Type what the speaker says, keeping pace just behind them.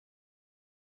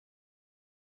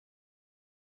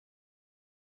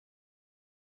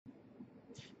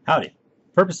Howdy.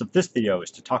 The purpose of this video is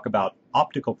to talk about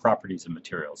optical properties of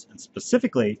materials, and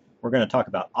specifically we're going to talk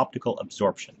about optical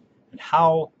absorption and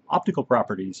how optical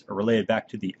properties are related back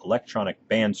to the electronic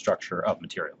band structure of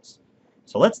materials.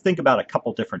 So let's think about a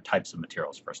couple different types of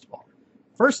materials first of all.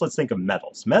 First, let's think of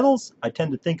metals. Metals I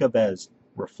tend to think of as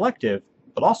reflective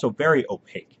but also very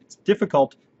opaque. It's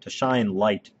difficult to shine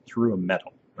light through a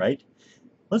metal, right?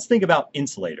 Let's think about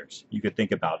insulators. You could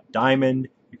think about diamond,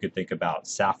 you could think about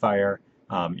sapphire,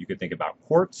 you could think about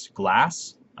quartz,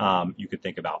 glass, you could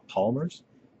think about polymers.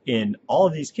 In all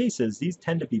of these cases, these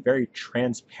tend to be very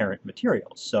transparent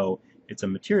materials. So it's a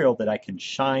material that I can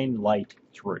shine light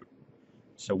through.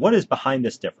 So what is behind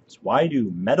this difference? Why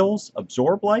do metals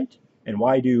absorb light and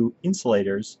why do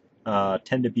insulators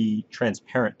tend to be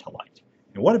transparent to light?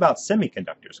 And what about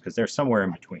semiconductors? Because they're somewhere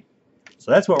in between.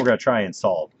 So that's what we're going to try and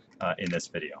solve in this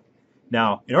video.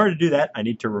 Now, in order to do that, I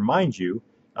need to remind you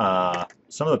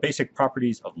some of the basic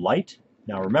properties of light.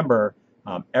 Now remember,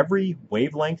 every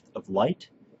wavelength of light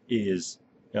is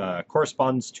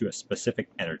corresponds to a specific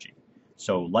energy.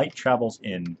 So light travels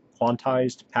in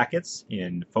quantized packets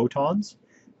in photons,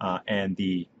 and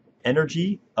the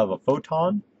energy of a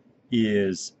photon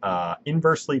is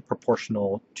inversely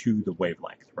proportional to the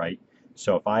wavelength, right?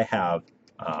 So if I have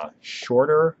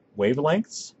shorter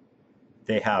wavelengths,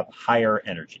 they have higher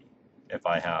energy. If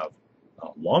I have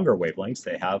longer wavelengths,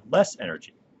 they have less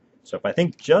energy. So if I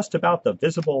think just about the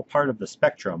visible part of the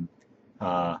spectrum,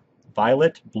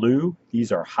 violet, blue,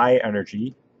 these are high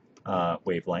energy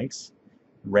wavelengths.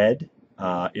 Red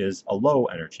is a low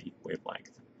energy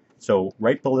wavelength. So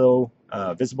right below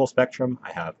visible spectrum,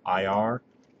 I have IR.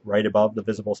 Right above the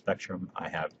visible spectrum, I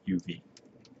have UV.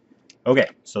 Okay,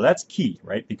 so that's key,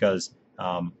 right? Because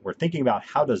we're thinking about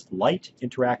how does light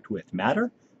interact with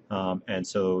matter. And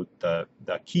so the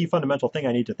key fundamental thing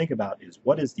I need to think about is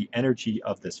what is the energy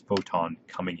of this photon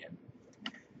coming in.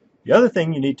 The other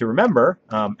thing you need to remember,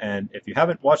 and if you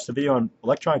haven't watched the video on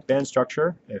electronic band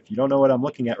structure, if you don't know what I'm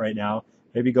looking at right now,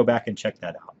 maybe go back and check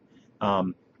that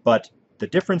out. But the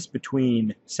difference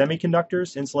between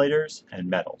semiconductors, insulators, and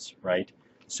metals, right?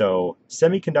 So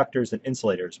semiconductors and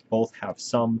insulators both have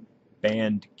some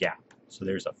band gap. So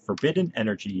there's a forbidden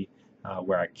energy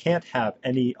where I can't have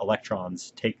any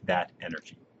electrons take that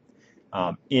energy.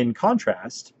 In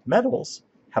contrast, metals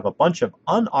have a bunch of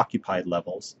unoccupied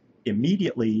levels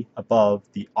immediately above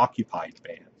the occupied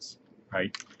bands,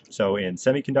 right? So in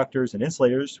semiconductors and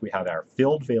insulators, we have our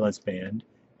filled valence band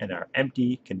and our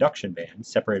empty conduction band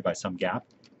separated by some gap.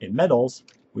 In metals,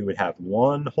 we would have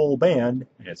one whole band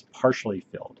and it's partially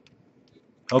filled.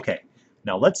 Okay,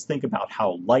 now let's think about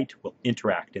how light will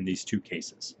interact in these two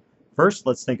cases. First,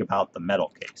 let's think about the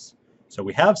metal case. So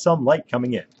we have some light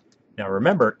coming in. Now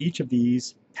remember, each of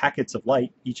these packets of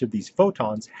light, each of these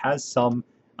photons has some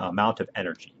amount of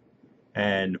energy.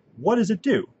 And what does it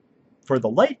do? For the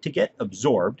light to get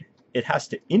absorbed, it has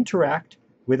to interact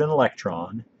with an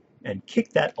electron and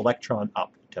kick that electron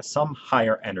up to some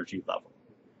higher energy level.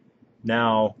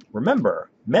 Now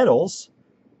remember, metals,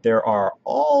 there are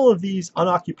all of these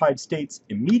unoccupied states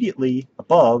immediately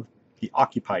above the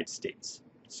occupied states.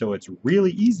 So it's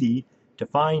really easy to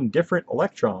find different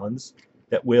electrons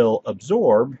that will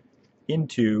absorb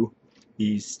into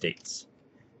these states.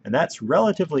 And that's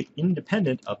relatively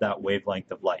independent of that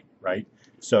wavelength of light, right?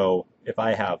 So if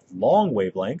I have long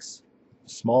wavelengths,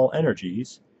 small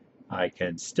energies, I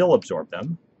can still absorb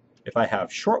them. If I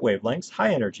have short wavelengths,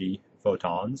 high energy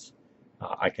photons,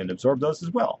 I can absorb those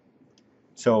as well.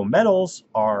 So metals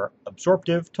are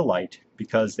absorptive to light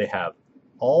because they have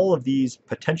all of these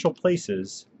potential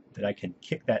places that I can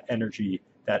kick that energy,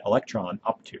 that electron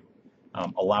up to,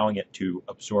 allowing it to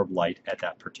absorb light at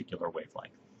that particular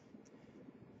wavelength.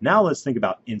 Now let's think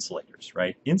about insulators,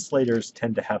 right? Insulators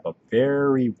tend to have a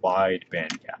very wide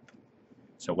band gap.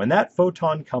 So when that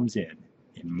photon comes in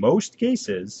most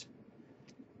cases,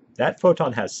 that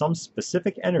photon has some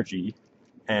specific energy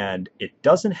and it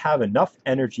doesn't have enough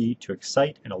energy to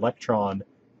excite an electron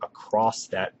across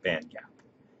that band gap.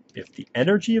 If the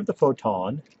energy of the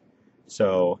photon,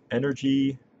 so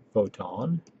energy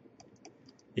photon,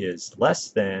 is less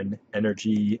than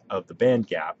energy of the band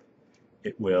gap,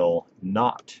 it will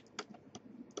not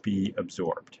be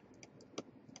absorbed,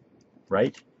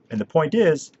 right? And the point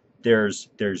is, there's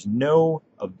no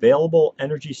available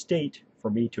energy state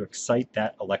for me to excite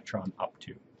that electron up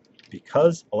to.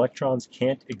 Because electrons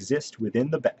can't exist within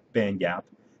the band gap,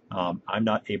 I'm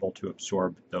not able to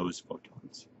absorb those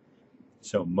photons.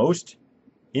 So most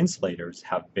insulators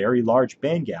have very large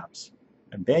band gaps,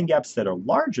 and band gaps that are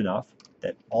large enough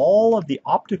that all of the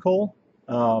optical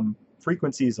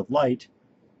frequencies of light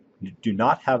do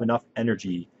not have enough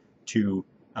energy to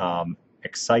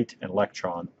excite an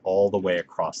electron all the way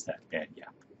across that band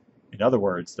gap. In other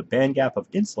words, the band gap of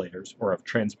insulators or of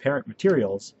transparent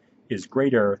materials is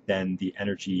greater than the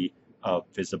energy of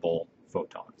visible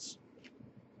photons.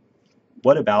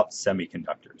 What about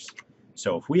semiconductors?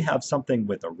 So if we have something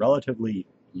with a relatively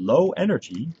low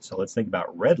energy, so let's think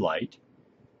about red light,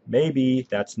 maybe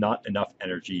that's not enough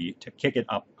energy to kick it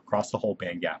up across the whole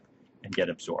band gap and get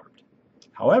absorbed.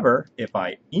 However, if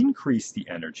I increase the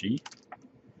energy,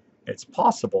 it's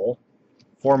possible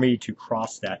for me to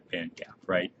cross that band gap,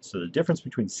 right? So the difference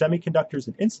between semiconductors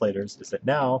and insulators is that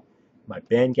now my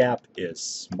band gap is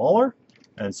smaller,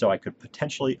 and so I could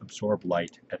potentially absorb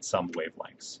light at some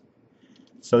wavelengths.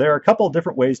 So there are a couple of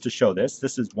different ways to show this.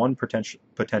 This is one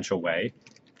potential way.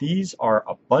 These are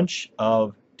a bunch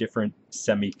of different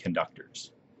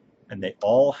semiconductors, and they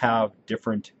all have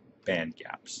different band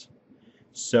gaps.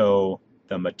 So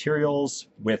the materials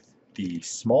with the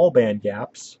small band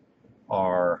gaps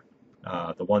are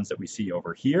the ones that we see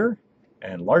over here,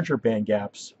 and larger band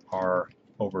gaps are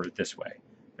over this way.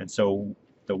 And so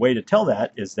the way to tell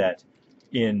that is that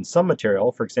in some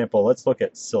material, for example, let's look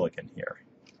at silicon here.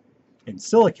 In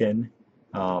silicon,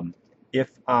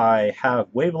 if I have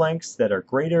wavelengths that are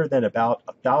greater than about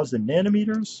 1,000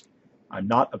 nanometers, I'm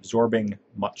not absorbing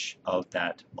much of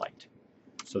that light.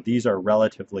 So these are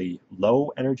relatively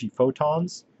low energy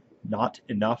photons, not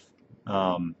enough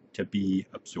to be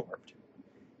absorbed.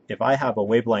 If I have a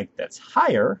wavelength that's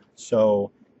higher,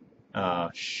 so a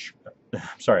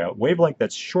wavelength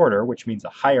that's shorter, which means a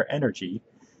higher energy,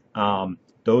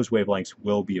 those wavelengths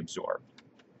will be absorbed.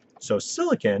 So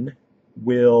silicon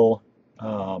will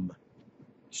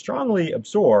strongly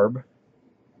absorb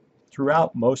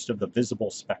throughout most of the visible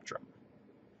spectrum.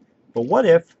 But what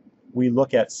if we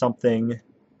look at something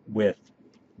with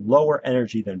lower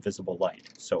energy than visible light,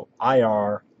 so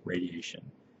IR radiation?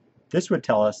 This would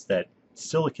tell us that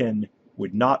silicon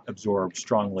would not absorb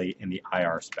strongly in the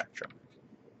IR spectrum.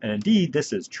 And indeed,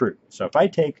 this is true. So if I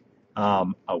take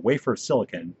a wafer of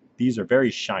silicon, these are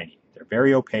very shiny. They're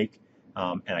very opaque,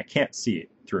 and I can't see it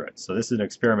through it. So this is an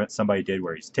experiment somebody did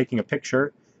where he's taking a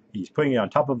picture, he's putting it on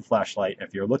top of a flashlight, and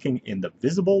if you're looking in the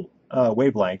visible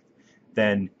wavelength,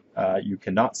 then you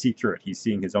cannot see through it. He's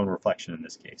seeing his own reflection in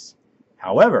this case.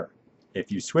 However,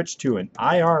 if you switch to an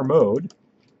IR mode,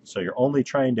 so you're only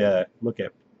trying to look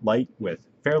at light with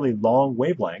fairly long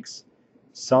wavelengths,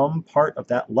 some part of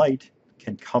that light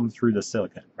can come through the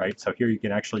silicon, right? So here you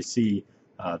can actually see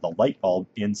the light bulb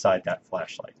inside that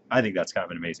flashlight. I think that's kind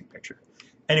of an amazing picture.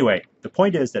 Anyway, the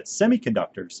point is that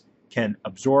semiconductors can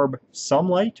absorb some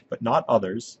light, but not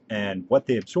others, and what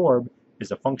they absorb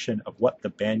is a function of what the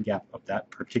band gap of that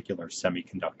particular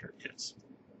semiconductor is.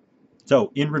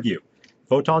 So in review,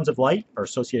 photons of light are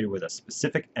associated with a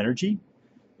specific energy.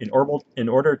 In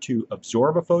order to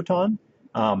absorb a photon,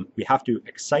 we have to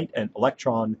excite an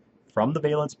electron from the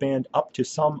valence band up to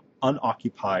some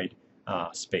unoccupied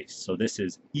space. So this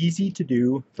is easy to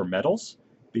do for metals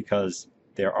because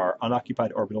there are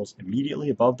unoccupied orbitals immediately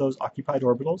above those occupied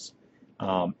orbitals.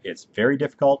 It's very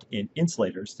difficult in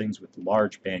insulators, things with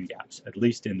large band gaps, at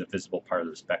least in the visible part of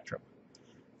the spectrum.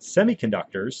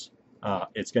 Semiconductors,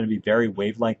 it's going to be very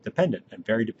wavelength dependent and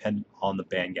very dependent on the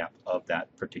band gap of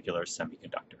that particular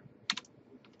semiconductor.